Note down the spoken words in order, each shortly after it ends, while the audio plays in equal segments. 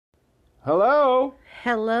Hello.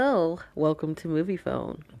 Hello. Welcome to Movie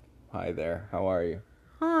Phone. Hi there. How are you?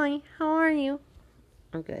 Hi, how are you?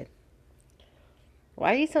 I'm good.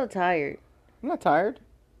 Why are you so tired? I'm not tired.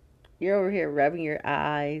 You're over here rubbing your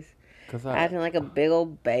eyes, Cause acting like a big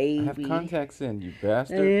old I have baby. contacts in, you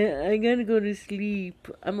bastard. I gotta go to sleep.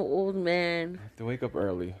 I'm an old man. I have to wake up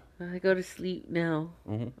early. I go to sleep now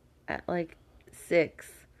hmm at like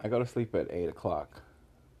 6. I go to sleep at 8 o'clock,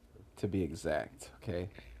 to be exact. Okay.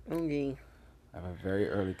 Okay. I have a very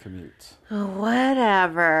early commute.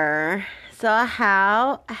 Whatever. So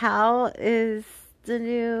how is the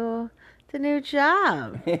new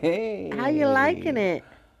job? Hey. How you liking it?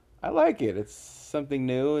 I like it. It's something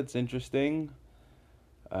new. It's interesting.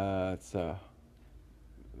 It's a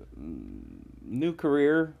new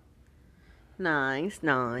career. Nice.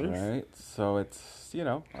 Right. So it's I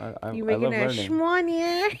You I making love that learning.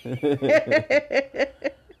 schmoney?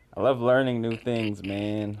 I love learning new things,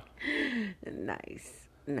 man. Nice.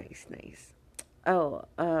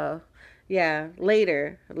 Oh, yeah.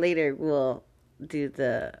 Later we'll do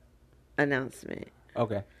the announcement.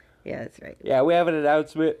 Okay. Yeah, that's right. Yeah, we have an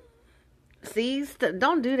announcement. See,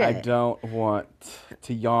 don't do I that. don't want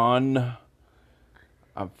to yawn.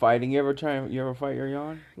 I'm fighting. You ever fight your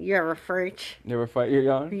yawn? You ever furch? You ever fight your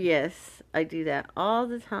yawn? Yes, I do that all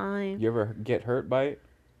the time. You ever get hurt by it?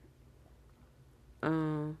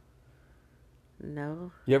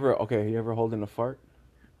 No. You ever hold in a fart?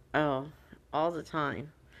 Oh, all the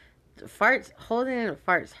time. Holding in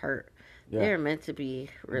farts hurt. Yeah. They're meant to be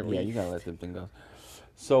released. Yeah, you gotta let them things go.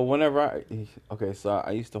 So so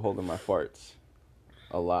I used to hold in my farts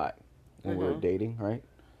a lot when we were dating, right?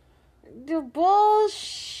 The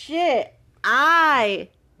bullshit. I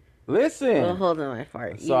Listen. will hold in my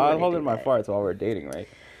fart. So I hold in my farts while we're dating, right?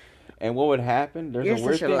 And what would happen? You're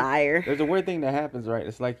such a liar. There's a weird thing that happens, right?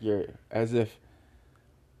 It's like as if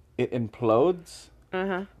it implodes.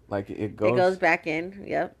 Uh-huh. Like it goes back in.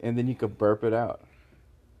 Yep. And then you could burp it out.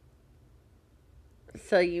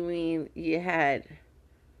 So you mean you had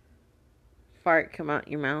fart come out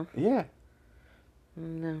your mouth? Yeah.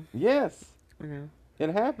 No. Yes. No. It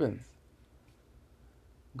happens.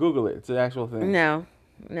 Google it. It's an actual thing. No,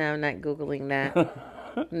 I'm not Googling that.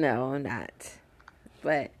 No, I'm not.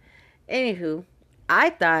 But, anywho,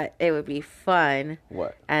 I thought it would be fun.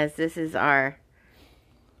 What? As this is our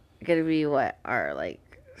second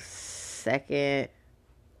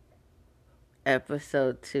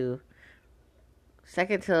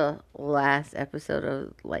to last episode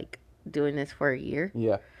of doing this for a year.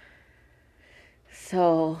 Yeah.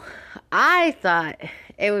 So I thought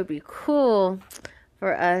it would be cool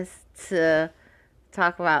for us to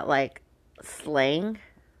talk about slang,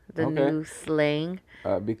 the new slang.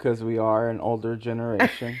 Because we are an older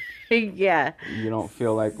generation. Yeah. You don't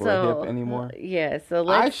feel like we're hip anymore? Yeah, so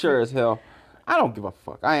I sure as hell. I don't give a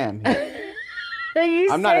fuck. I am hip.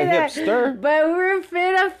 I'm not a hipster. But we're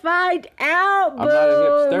finna find out, boo. I'm not a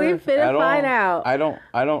hipster. We finna find out. I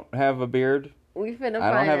don't have a beard. We finna find out.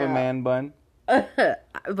 I don't have a man bun.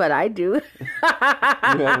 But I do. You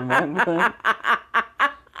have a man bun?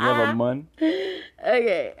 You have a mun?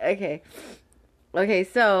 Okay,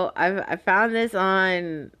 so I found this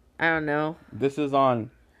on, I don't know. This is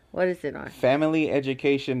on... What is it on?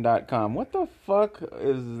 FamilyEducation.com. What the fuck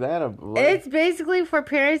is that? It's basically for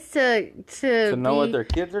parents to know what their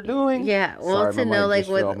kids are doing? Yeah, well, Sorry, to know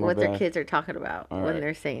what their bad. kids are talking about when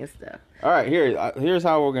they're saying stuff. All right, here's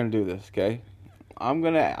how we're gonna do this. Okay, I'm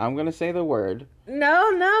gonna say the word.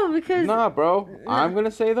 No, because bro. No. I'm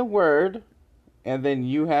gonna say the word, and then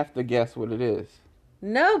you have to guess what it is.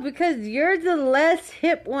 No, because you're the less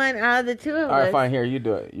hip one out of the two of us. All right, fine. Here, you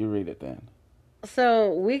do it. You read it then.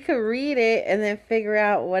 So we could read it and then figure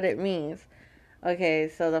out what it means. Okay,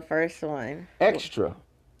 so the first one. Extra.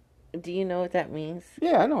 Do you know what that means?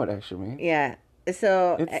 Yeah, I know what extra means. Yeah.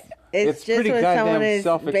 So it's just pretty when someone is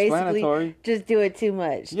self-explanatory. basically just doing too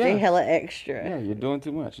much. Yeah. They hella extra. Yeah, you're doing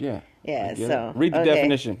too much. Yeah. Yeah, so. Read the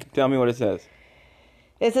definition. Tell me what it says.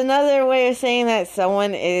 It's another way of saying that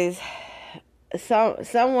someone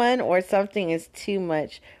or something is too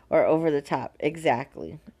much or over the top.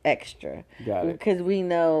 Exactly. Extra. Got it. Because we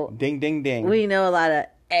know. Ding, ding, ding. We know a lot of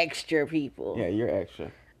extra people. Yeah, you're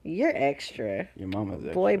extra. You're extra. Your mama's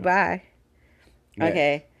extra. Boy, bye. Yeah.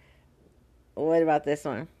 Okay. What about this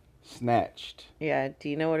one? Snatched. Yeah. Do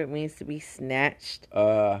you know what it means to be snatched?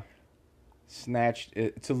 Snatched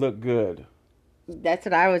to look good. That's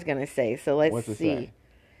what I was going to say. So let's What's it see. say?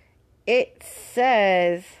 It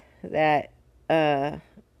says that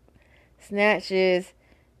snatches,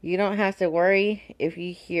 you don't have to worry if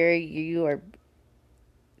you hear you're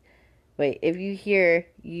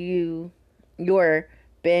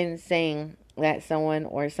been saying that someone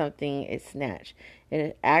or something is snatched. It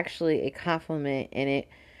is actually a compliment, and it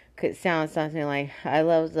could sound something like, "I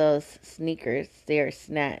love those sneakers. They are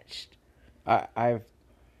snatched." I I've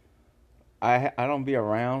I don't be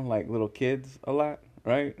around like little kids a lot,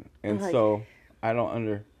 right? And Like, so I don't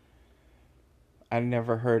under I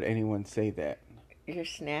never heard anyone say that. you're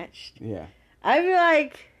snatched. Yeah. I feel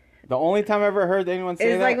like The only time I ever heard anyone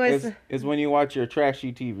say it's that like is when you watch your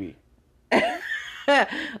trashy TV.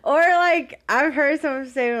 or like I've heard someone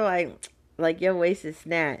say like your waist is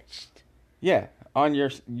snatched. Yeah, on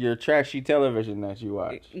your trashy television that you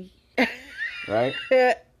watch, right?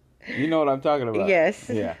 You know what I'm talking about. Yes.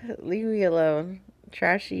 Yeah. Leave me alone.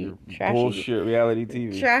 Trashy Bullshit reality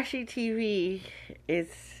TV. Trashy TV is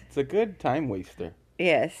It's a good time waster.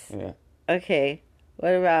 yes. Yeah. Okay.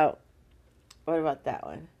 What about that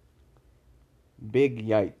one? Big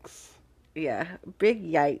yikes. Yeah. Big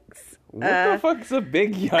yikes. What the fuck's a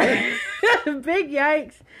big yikes? Big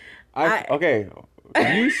yikes. Okay.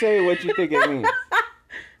 You say what you think it means.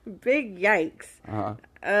 Big yikes.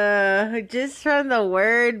 Uh-huh. Just from the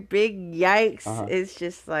word big yikes, Uh-huh. it's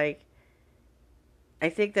just like, I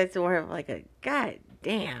think that's more of like a god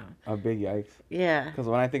damn. A big yikes. Yeah. Because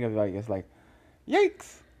when I think of like, it's like,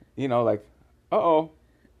 yikes. You know, like, uh-oh,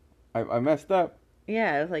 I messed up.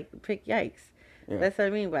 Yeah, it's like big yikes. Yeah. That's what I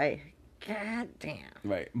mean by god damn.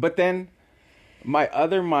 Right. But then my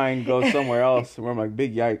other mind goes somewhere else where I'm like,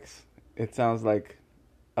 big yikes. It sounds like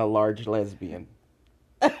a large lesbian.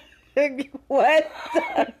 What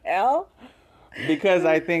the hell? Because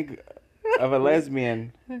I think of a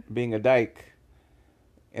lesbian being a dyke,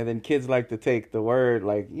 and then kids like to take the word,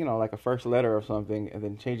 like, you know, like a first letter or something, and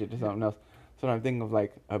then change it to something else. So I'm thinking of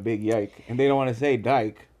like a big yike, and they don't want to say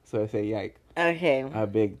dyke, so I say yike. Okay. A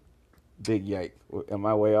big yike. Am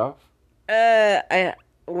I way off?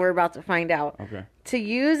 We're about to find out. Okay. To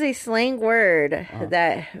use a slang word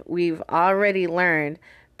that we've already learned,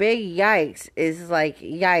 big yikes is like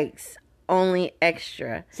yikes, only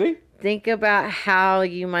extra. See? Think about how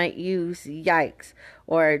you might use yikes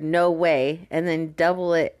or no way, and then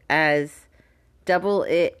double it as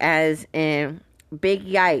in big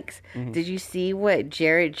yikes. Mm-hmm. Did you see what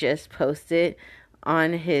Jared just posted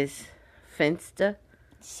on his Finsta?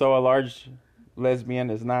 So a large lesbian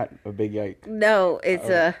is not a big yike. No, it's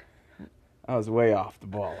I was way off the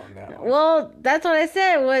ball on that one. well, that's what I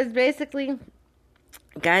said was basically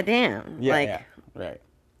goddamn. Yeah, like, yeah, right.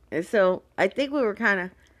 And so I think we were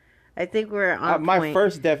on my point.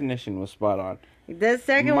 first definition was spot on. The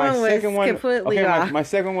second one was completely off. My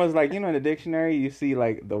second one was like, you know, in the dictionary you see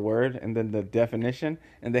like the word and then the definition,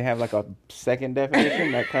 and they have like a second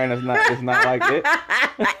definition that kind of is not like it.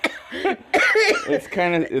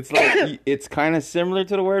 it's kind of similar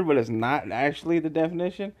to the word, but it's not actually the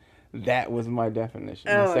definition. That was my definition.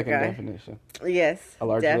 Oh, my second okay. definition. Yes. A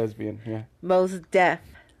large lesbian. Yeah. Most deaf.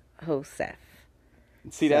 Joseph.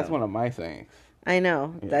 See, that's one of my sayings. I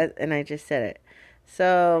know Yeah. and I just said it.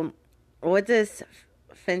 So, what does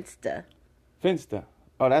Finsta? Finsta.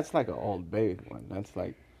 Oh, that's like an old babe one. That's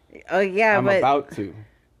like. Oh yeah, I'm but about to.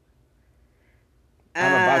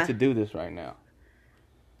 I'm about to do this right now.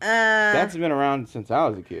 That's been around since I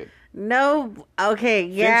was a kid. No. Okay.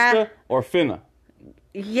 Yeah. Finsta or finna?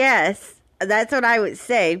 Yes, that's what I would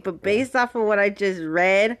say. But based off of what I just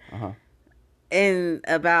read, and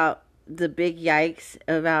about the big yikes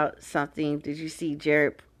about something, did you see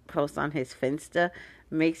Jared post on his Finsta?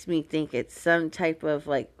 Makes me think it's some type of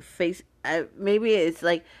like maybe it's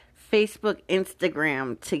like Facebook,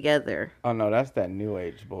 Instagram together. Oh no, that's that new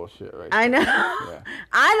age bullshit, right? I know. Yeah.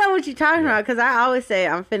 I know what you're talking about because I always say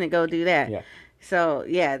I'm finna go do that. Yeah. So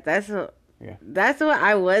yeah, that's what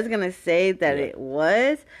I was gonna say that it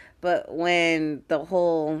was, but when the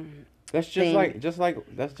whole that's just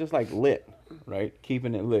like lit, right?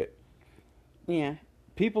 Keeping it lit. Yeah.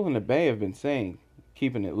 People in the Bay have been saying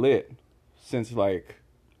keeping it lit since like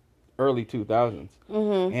early 2000s.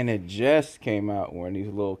 Mm-hmm. And it just came out when these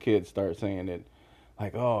little kids start saying it,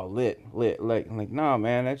 like, oh, lit. I'm like, nah,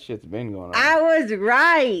 man, that shit's been going on. I was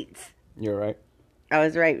right. You're right. I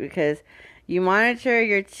was right because you monitor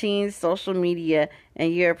your teen's social media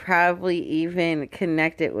and you're probably even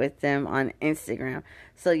connected with them on Instagram.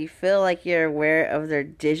 So you feel like you're aware of their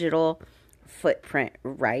digital footprint,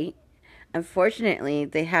 right? Unfortunately,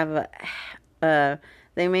 they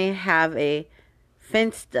may have a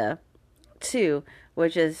Finsta too,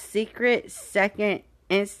 which is secret second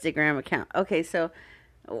Instagram account. Okay, so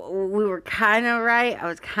we were kind of right. I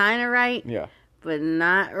was kind of right. Yeah. But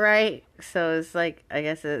not right. So it's like, I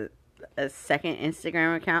guess a second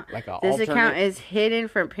Instagram account. Like this account is hidden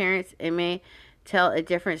from parents and may tell a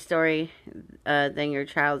different story than your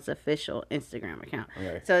child's official Instagram account.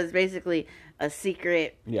 Okay. So it's basically a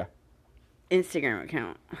secret Instagram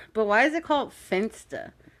account. But why is it called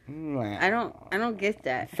Finsta? I don't get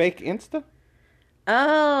that. Fake Insta?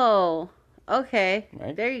 Oh, okay.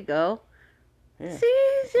 Right. There you go. Yeah.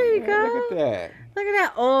 See, there you go. Look at that. Look at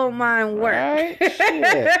that old mind work. Right?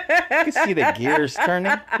 Shit. You can see the gears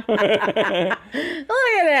turning. Look at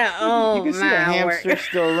that old You can see the hamster work.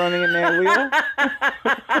 still running in that wheel.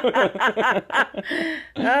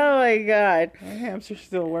 Oh my god. The hamster's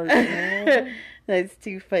still working. Man. That's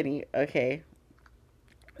too funny. Okay.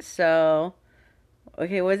 So,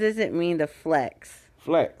 what does it mean to flex?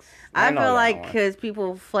 Flex. I know feel that like one. because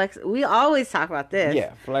people flex, we always talk about this.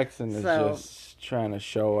 Yeah, flexing is So- just trying to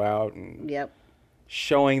show out and Yep.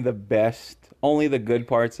 showing the best, only the good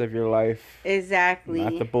parts of your life, Exactly.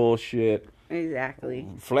 not the bullshit. Exactly.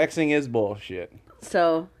 Flexing is bullshit.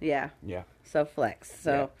 So, yeah. Yeah. So, flex.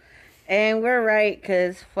 So, and we're right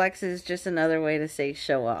because flex is just another way to say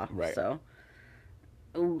show off. Right. So,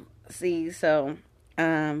 see, so,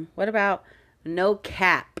 what about no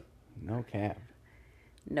cap? No cap.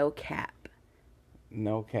 No cap.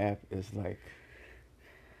 No cap is like,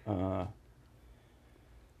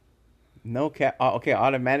 no cap. Okay,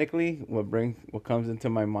 automatically, what comes into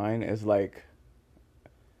my mind is like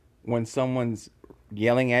when someone's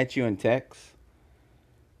yelling at you in text,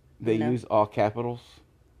 they No. use all capitals,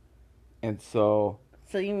 and so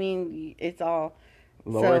So, you mean it's all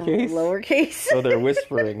lowercase. So, lowercase? So they're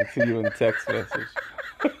whispering to you in text message.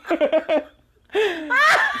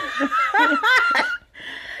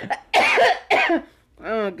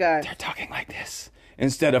 Oh, God. They're talking like this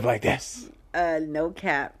instead of like this. No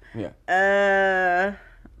cap. Yeah.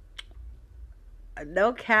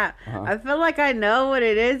 No cap. Uh-huh. I feel like I know what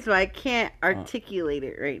it is, but I can't articulate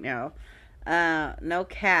it right now. No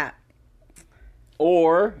cap.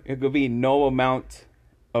 Or it could be no amount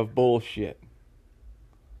of bullshit.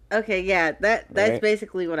 Okay, yeah, that's Right?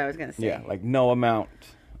 basically what I was gonna say. Yeah, like no amount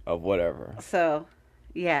of whatever. So,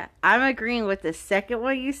 yeah, I'm agreeing with the second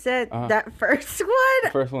one you said. Uh-huh. That first one. The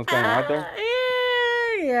first one's kind of out there.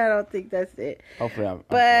 Yeah, I don't think that's it. Hopefully, I'm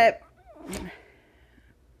But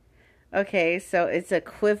okay, so it's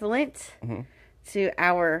equivalent Mhm. to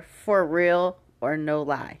our for real or no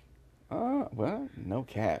lie. Well, no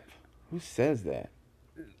cap. Who says that?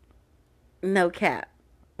 No cap.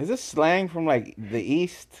 Is this slang from like the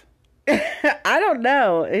East I don't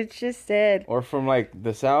know. It just said or from like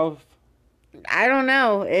the South? I don't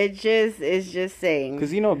know. It's just saying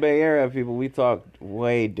Because you know, Bay Area people, we talk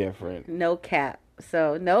way different. no cap.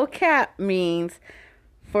 So no cap means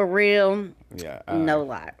for real, Yeah. no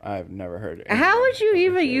lie. I've never heard it. How would you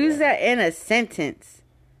even use that in a sentence?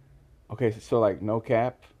 Okay, so like no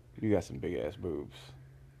cap, you got some big ass boobs.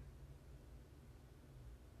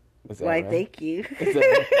 Is that Why, right? thank you.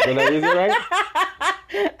 Did I use it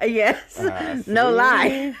right? Yes. No see?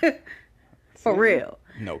 lie. For See? real.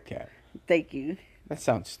 No cap. Thank you. That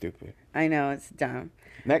sounds stupid. I know it's dumb.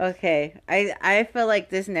 Next. Okay. I feel like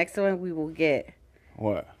this next one we will get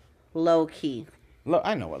What? low key.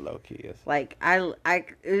 I know what low key is. Like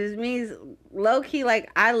it means low key.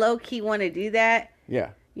 Like I low key want to do that. Yeah.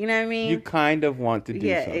 You know what I mean? You kind of want to do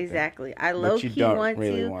yeah, something. exactly. I But low you key don't want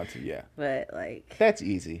really to, want to. Yeah. but like That's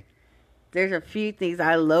easy. there's a few things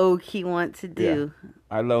I low key want to do.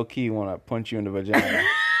 I low key want to punch you in the vagina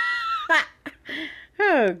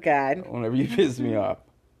Oh God. whenever you piss me off.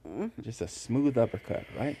 Just a smooth uppercut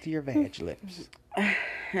right to your vag lips.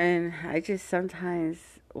 And I just sometimes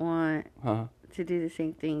want Huh? to do the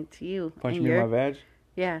same thing to you. Punch and me in my vag?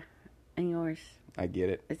 Yeah, and yours. I get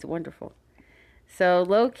it. It's wonderful. So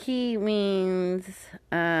low key means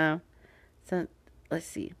so let's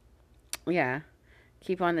see. Yeah.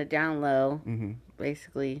 Keep on the down low, Mm-hmm.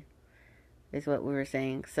 basically, is what we were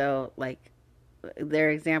saying. So like their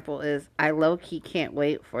example is I low key can't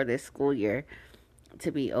wait for this school year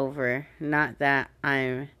to be over. Not that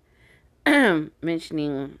I'm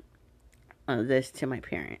mentioning this to my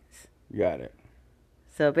parents. Got it.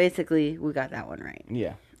 So basically we got that one right.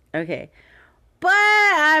 Yeah. Okay. But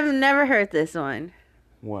I've never heard this one.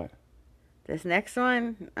 What? This next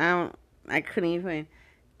one, I couldn't even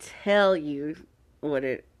tell you what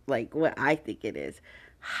I think it is.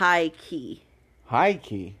 High key. High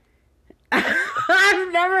key.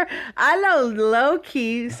 I know low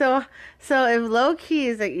key. So if low key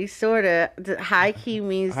is like you sort of, high key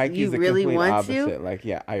means High key you is the really complete want opposite. to. Like,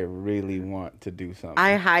 yeah, I really want to do something.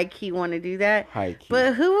 I high key want to do that. High key.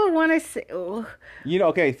 But who would want to say, You know,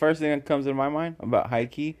 okay, first thing that comes to my mind about high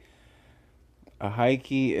key, a high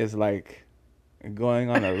key is like going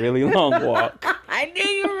on a really long walk. I I knew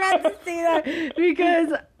you were about to say that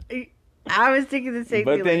because I was thinking the same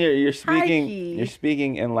thing. But then like, you're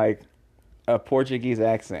speaking in like a Portuguese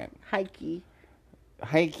accent. Hikey.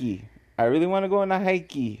 Hikey. I really want to go on a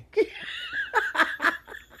hikey.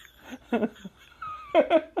 Oh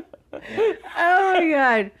my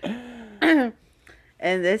god.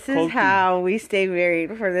 And this is how we stay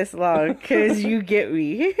married for this long, because you get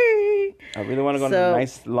me. I really want to go on a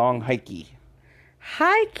nice long hikey.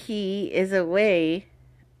 Hikey is a way...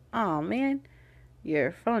 Oh man,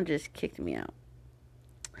 your phone just kicked me out.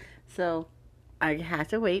 So, I have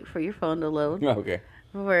to wait for your phone to load. Okay.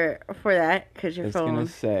 For that, because your phone... It's going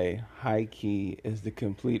to say high key is the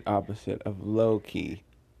complete opposite of low key.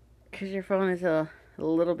 Because your phone is a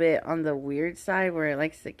little bit on the weird side where it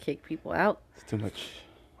likes to kick people out. It's too much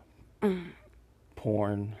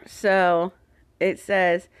porn. So, it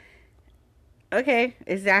says... Okay,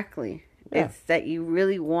 exactly. Yeah. It's that you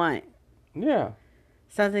really want. Yeah.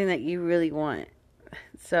 Something that you really want.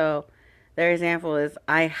 So, their example is,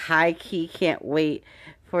 I high-key can't wait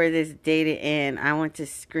for this day to end. I want to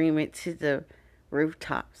scream it to the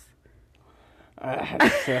rooftops.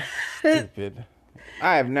 That's so stupid.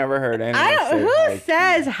 I have never heard anyone say who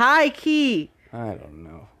says high-key? I don't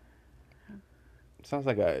know. It sounds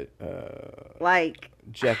like a like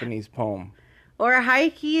Japanese poem. Or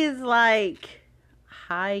high-key is like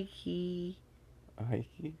high-key.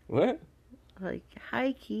 Haiku? What? Like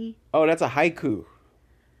haiku. Oh, that's a haiku.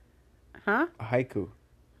 Huh? A haiku.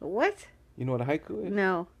 What? You know what a haiku is?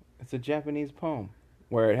 No. It's a Japanese poem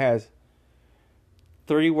where it has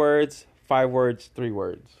 3 words, 5 words, 3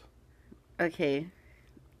 words. Okay.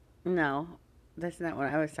 No, that's not what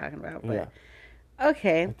I was talking about. But yeah.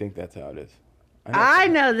 Okay. I think that's how it is. I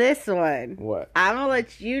know this one. What? I'm gonna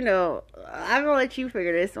let you know. I'm gonna let you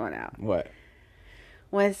figure this one out. What?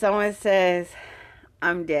 When someone says,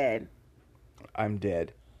 "I'm dead." I'm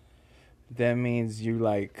dead. That means you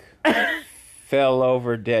like fell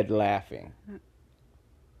over dead laughing.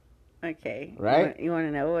 Okay. Right? You want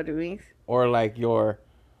to know what it means? Or like you're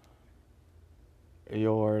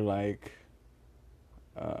like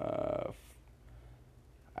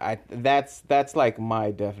that's like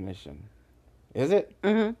my definition. Is it?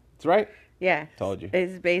 Mhm. It's right? Yeah. Told you.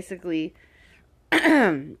 It's basically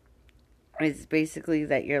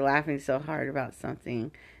that you're laughing so hard about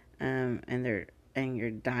something and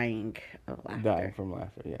you're dying of laughter. Dying from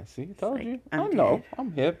laughter. Yeah. See, told like, you. I'm I know. dead.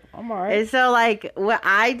 I'm hip. I'm all right. And so like what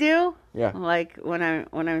I do, yeah. Like when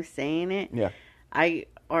I'm saying it, yeah.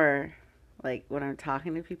 Or like when I'm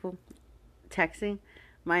talking to people, texting,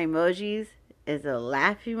 my emojis is a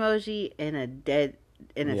laugh emoji and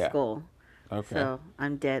a skull. Okay. So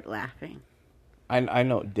I'm dead laughing. I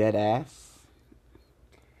know dead ass,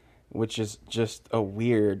 which is just a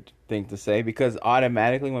weird thing to say because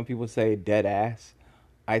automatically when people say dead ass,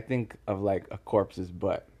 I think of like a corpse's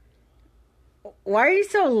butt. Why are you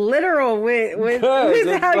so literal with how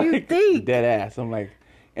like you think? Dead ass. I'm like,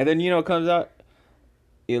 and then it comes out,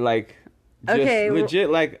 you like just legit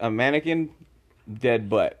like a mannequin. Dead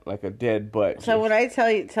butt, like a dead butt. So when I tell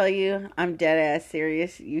you I'm dead ass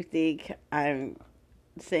serious, you think I'm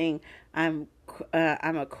saying I'm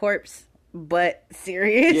a corpse butt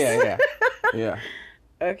serious? Yeah.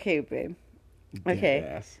 Okay, babe. Dead okay.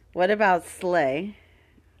 Ass. What about slay?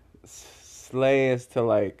 Slay is to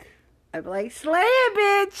like. I'm like slay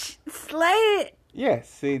it, bitch. Slay it. Yeah.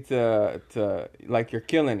 See to like you're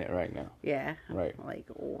killing it right now. Yeah. Right. Like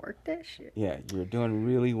work that shit. Yeah, you're doing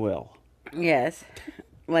really well. Yes.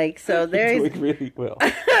 Like, so there's... doing really well.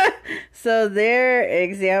 So their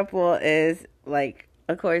example is, like,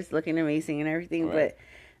 of course, looking amazing and everything, right. But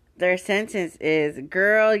their sentence is,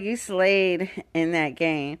 girl, you slayed in that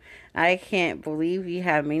game. I can't believe you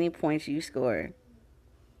have many points you scored.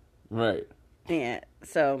 Right. Yeah.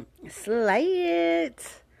 So, slay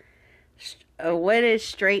it. What is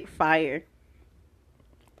straight fire?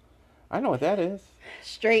 I know what that is.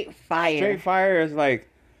 Straight fire. Straight fire is like...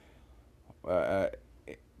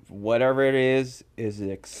 whatever it is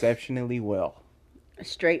exceptionally well.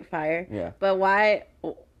 Straight fire? Yeah. But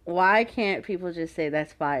why can't people just say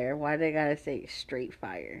that's fire? Why they gotta say straight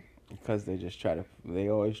fire? Because they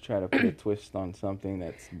always try to put a twist on something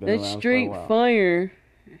that's been around for a while. Straight fire.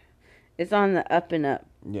 It's on the up and up.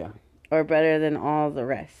 Yeah. Or better than all the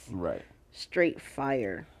rest. Right. Straight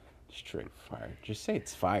fire. Straight fire. Just say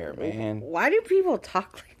it's fire, man. Why do people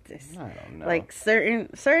talk like this? I don't know. Like certain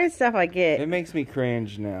stuff I get. It makes me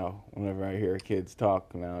cringe now whenever I hear kids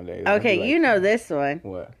talk nowadays. Okay, like, you know this one.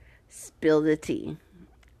 What? Spill the tea.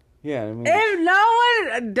 Yeah, I mean, if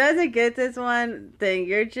no one doesn't get this one, then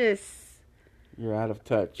you're You're out of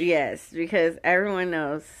touch. Yes, because everyone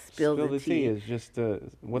knows spill the tea is just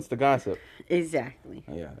what's the gossip? Exactly.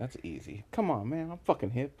 Yeah, that's easy. Come on, man. I'm fucking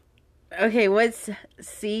hip. Okay, what's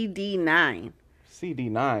CD9?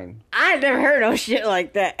 CD9. I never heard no shit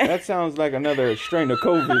like that. That sounds like another strain of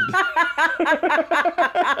COVID.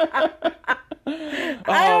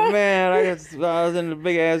 Oh man, I was in a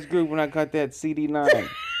big ass group when I got that CD9.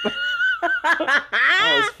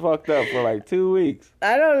 I was fucked up for like 2 weeks.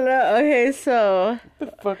 I don't know. Okay, so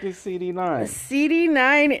what the fuck is CD9?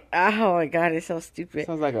 CD9. Oh my god, it's so stupid.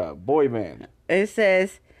 Sounds like a boy band. It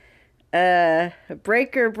says,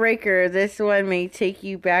 breaker, breaker. This one may take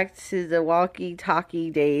you back to the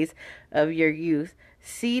walkie-talkie days of your youth.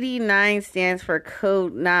 CD9 stands for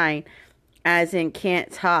Code 9, as in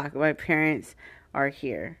can't talk. My parents are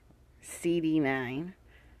here. CD9.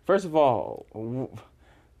 First of all,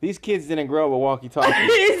 these kids didn't grow up with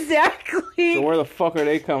walkie-talkies. Exactly. So where the fuck are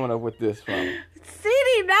they coming up with this from?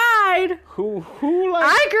 CD9. Who like?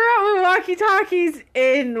 I grew up with walkie-talkies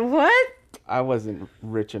in what? I wasn't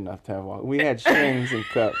rich enough to have walkie. We had strings and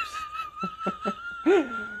cups.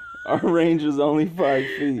 Our range was only 5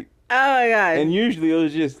 feet. Oh my god. And usually it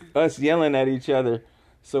was just us yelling at each other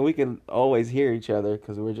so we could always hear each other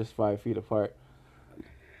because we're just 5 feet apart.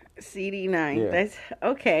 CD9. Yeah. That's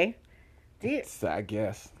okay. I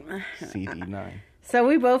guess. CD9. So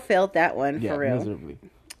we both failed that one, Yeah, for real. miserably.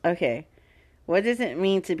 Okay. What does it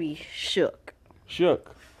mean to be shook?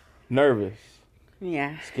 Shook. Nervous.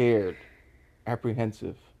 Yeah. Scared.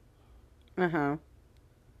 Apprehensive. Uh-huh.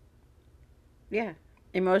 Yeah.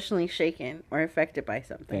 Emotionally shaken or affected by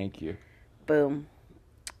something. Thank you. Boom.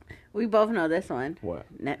 We both know this one. What?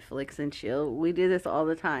 Netflix and chill. We do this all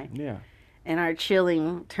the time. Yeah. And our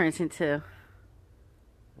chilling turns into,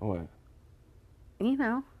 What? you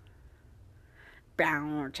know.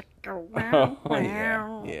 Oh,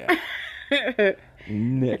 yeah.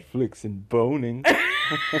 Netflix and boning.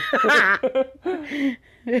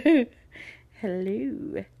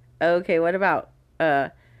 Hello. Okay, what about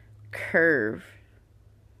curve?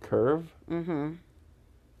 Curve? Mm-hmm.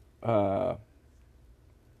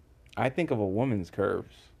 I think of a woman's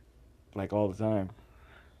curves. Like all the time.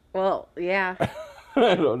 Well, yeah.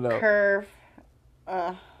 I don't know. Curve.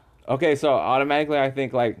 Okay, so automatically I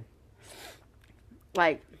think like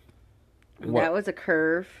What? That was a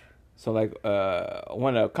curve. So like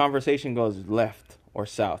when a conversation goes left or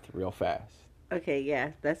south real fast. Okay,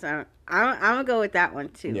 yeah, that's I'm gonna go with that one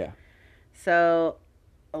too. Yeah. So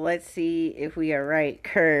let's see if we are right.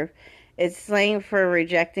 Curve. It's slang for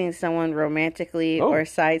rejecting someone romantically or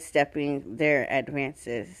sidestepping their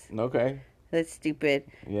advances. Okay. That's stupid.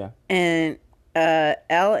 Yeah. And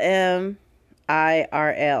LMIRL.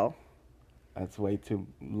 That's way too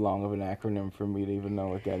long of an acronym for me to even know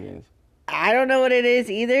what that is. I don't know what it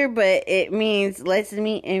is either, but it means let's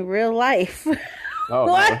meet in real life. Oh,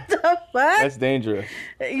 what the fuck? That's dangerous.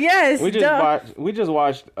 Yes. We just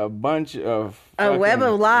watched a bunch of a Web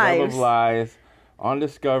of Lies on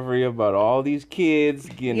Discovery about all these kids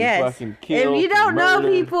getting fucking killed. If you don't know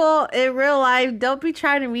people in real life, don't be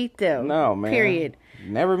trying to meet them. No, man. Period.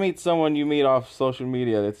 Never meet someone you meet off social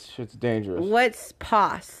media. That shit's dangerous. What's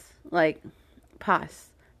POS? Like POS.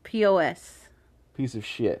 POS. Piece of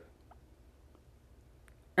shit.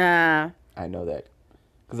 I know that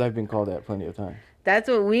because I've been called that plenty of times. That's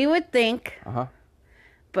what we would think.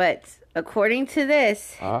 But according to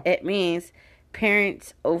this, it means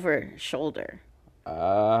parents over shoulder.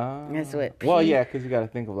 That's what. Well, yeah, because you got to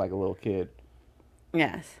think of like a little kid.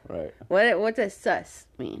 Yes. Right. What does sus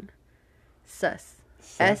mean? Sus.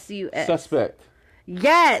 S-U-S. Suspect.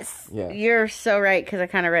 Yes. Yeah. You're so right because I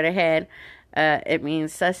kind of read ahead. It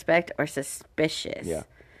means suspect or suspicious. Yeah.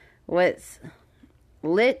 What's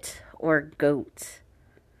lit or goat?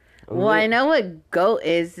 Well, I know what goat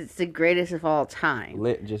is. It's the greatest of all time.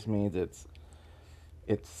 Lit just means it's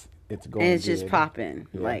going. And it's good. just popping.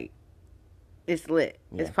 Yeah. Like it's lit.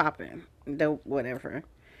 Yeah. It's popping. Dope. Whatever.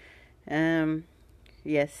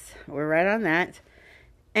 Yes, we're right on that.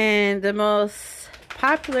 And the most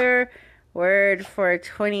popular word for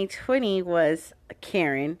 2020 was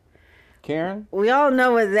Karen. Karen? We all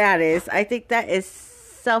know what that is. I think that is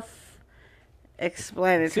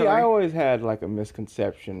self-explanatory. See, I always had like a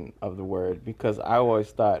misconception of the word because I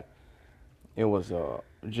always thought it was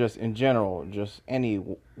just in general, just any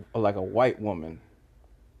like a white woman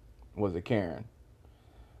was a Karen.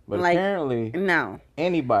 But like, apparently, no,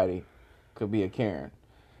 anybody could be a Karen.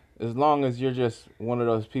 As long as you're just one of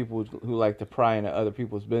those people who like to pry into other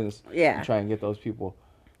people's business and try and get those people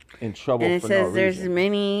in trouble for no reason. And it says there's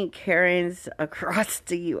many Karens across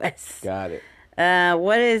the U.S. Got it.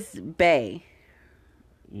 What is bae?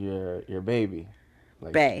 your baby,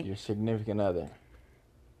 like Bae. your significant other.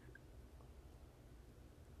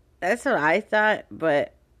 That's what I thought,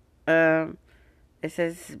 but it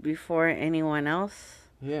says before anyone else.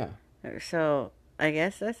 Yeah. So I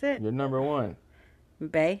guess that's it. You're number one.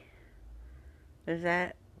 Bae. Is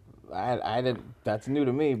that? I didn't. That's new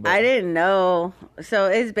to me. But I didn't know. So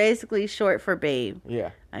it's basically short for babe.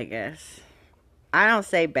 Yeah. I guess. I don't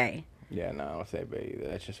say bae. Yeah, no, I don't say bae either.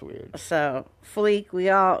 That's just weird. So fleek, we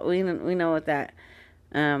know what that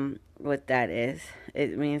is.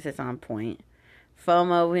 It means it's on point.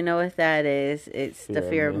 FOMO, we know what that is. It's the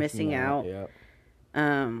fear of missing out. Yep.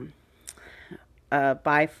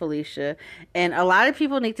 Bye Felicia. And a lot of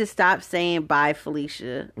people need to stop saying bye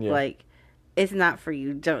Felicia. Yeah. Like, it's not for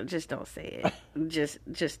you. Don't say it.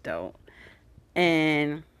 just don't.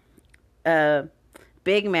 And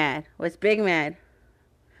Big Mad. What's Big Mad?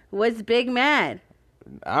 What's Big Mad?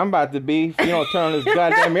 I'm about to be if you don't turn on this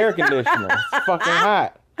goddamn air conditioner. It's fucking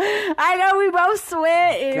hot. I know we both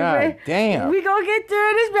sweat. God damn. We gonna get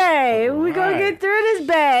through this, babe. We gonna get through this,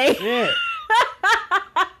 babe. Shit.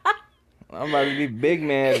 I'm about to be Big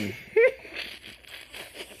Mad and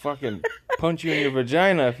fucking punch you in your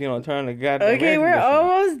vagina if you don't turn the goddamn Okay, air we're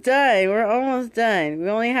conditioner. almost done. We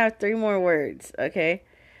only have 3 more words. Okay,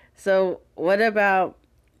 so what about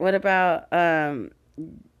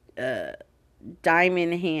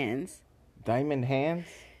Diamond Hands? Diamond Hands?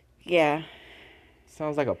 Yeah.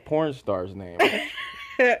 Sounds like a porn star's name.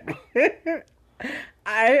 Diamond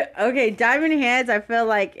Hands. I feel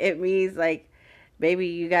like it means like maybe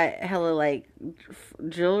you got hella like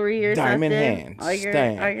jewelry or Diamond something. Hands. On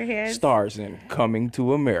your hands. Stars in Coming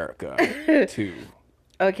to America 2.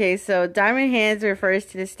 Okay, so Diamond Hands refers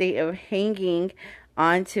to the state of hanging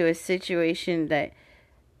onto a situation that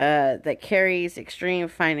carries extreme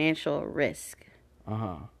financial risk.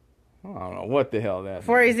 I don't know what the hell that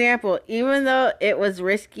For means. example, even though it was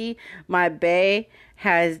risky, my bae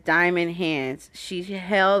has diamond hands. She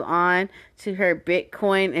held on to her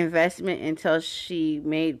Bitcoin investment until she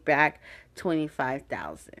made back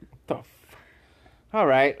 $25,000. All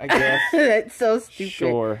right, I guess. That's so stupid.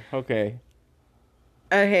 Sure. Okay.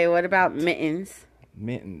 Okay, what about mittens?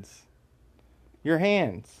 Mittens. Your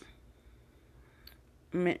hands.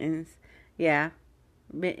 Mittens. Yeah.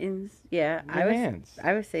 Mittens. Yeah. Your hands.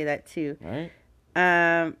 I would say that too. Right.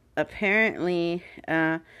 Apparently,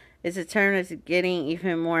 it's a term that's getting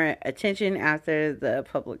even more attention after the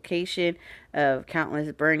publication of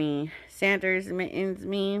countless Bernie Sanders mittens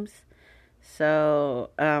memes. So,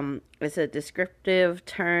 it's a descriptive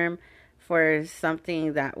term for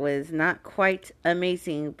something that was not quite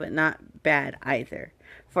amazing, but not bad either.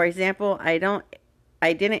 For example, I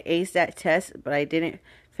didn't ace that test, but I didn't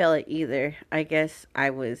fail it either. I guess I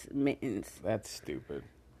was mittens. That's stupid.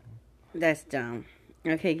 That's dumb.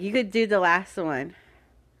 Okay, you could do the last one.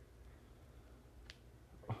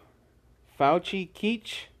 Fauci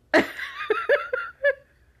Keech?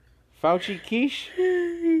 Fauci Quiche?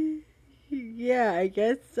 Yeah, I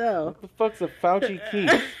guess so. What the fuck's a Fauci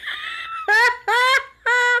Quiche?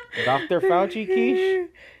 Dr. Fauci Quiche?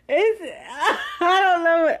 I don't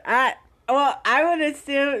know. I would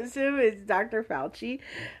assume it's Dr. Fauci,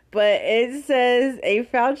 but it says a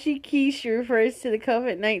Fauci quiche refers to the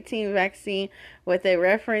COVID-19 vaccine with a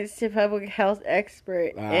reference to public health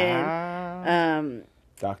expert and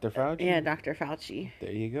Dr. Fauci? Yeah, Dr. Fauci.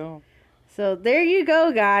 There you go. So there you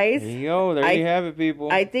go, guys. There you go. There you have it,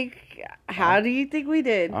 people. I think. How do you think we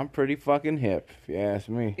did? I'm pretty fucking hip, if you ask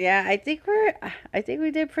me. Yeah, I think we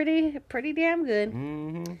did pretty damn good.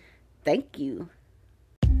 Mm-hmm. Thank you.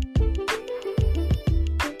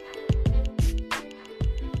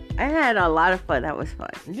 I had a lot of fun. That was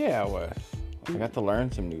fun. Yeah, it was. I got to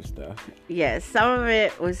learn some new stuff. Yes, some of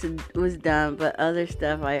it was dumb, but other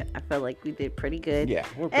stuff I felt like we did pretty good. Yeah,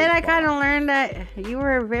 and I kind of learned that you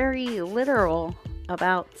were very literal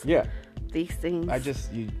about these things. I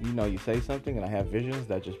just you say something and I have visions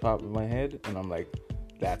that just pop in my head and I'm like,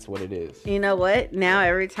 that's what it is. You know what? Now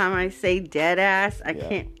every time I say dead ass, I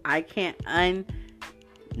can't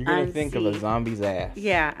You're gonna think of a zombie's ass.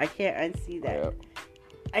 Yeah, I can't unsee that. Yep.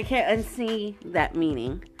 I can't unsee that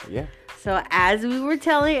meaning. Yeah. So as we were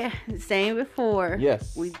saying before,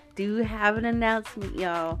 yes, we do have an announcement,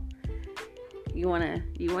 y'all. You wanna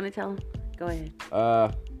tell them? Go ahead.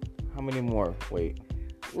 How many more? Wait.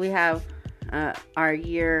 We have our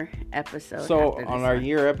year episode. So on our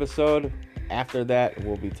year episode, after that,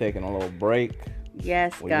 we'll be taking a little break.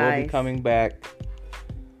 Yes, we guys. We will be coming back.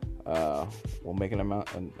 We'll make an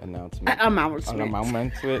announcement. An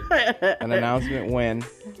announcement when.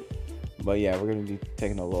 But yeah, we're gonna be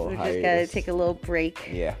taking a little We hiatus. just gotta take a little break.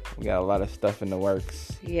 Yeah, we got a lot of stuff in the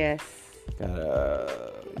works. Yes.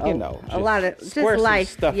 Gotta, a lot of just life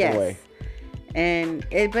stuff away.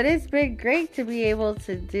 But it's been great to be able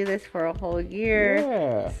to do this for a whole year.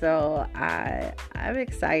 Yeah. So I'm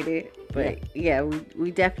excited, but yeah,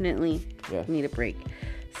 we definitely need a break.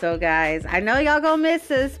 So guys, I know y'all gonna miss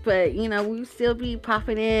us, but we still be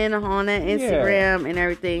popping in on that Instagram and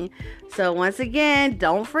everything. So once again,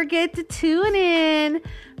 don't forget to tune in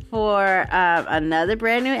for another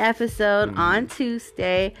brand new episode on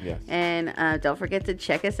Tuesday. Yes. And don't forget to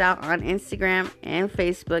check us out on Instagram and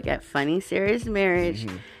Facebook at Funny Serious Marriage.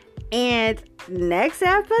 And next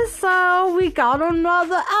episode, we got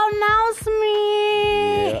another announcement.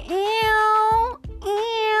 Ew.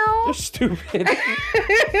 You're stupid.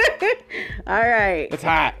 All right. It's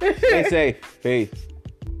hot. Stay safe. Peace.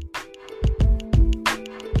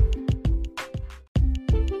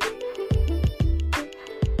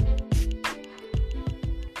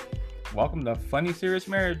 Welcome to Funny Serious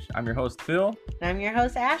Marriage. I'm your host, Phil. I'm your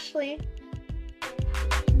host, Ashley.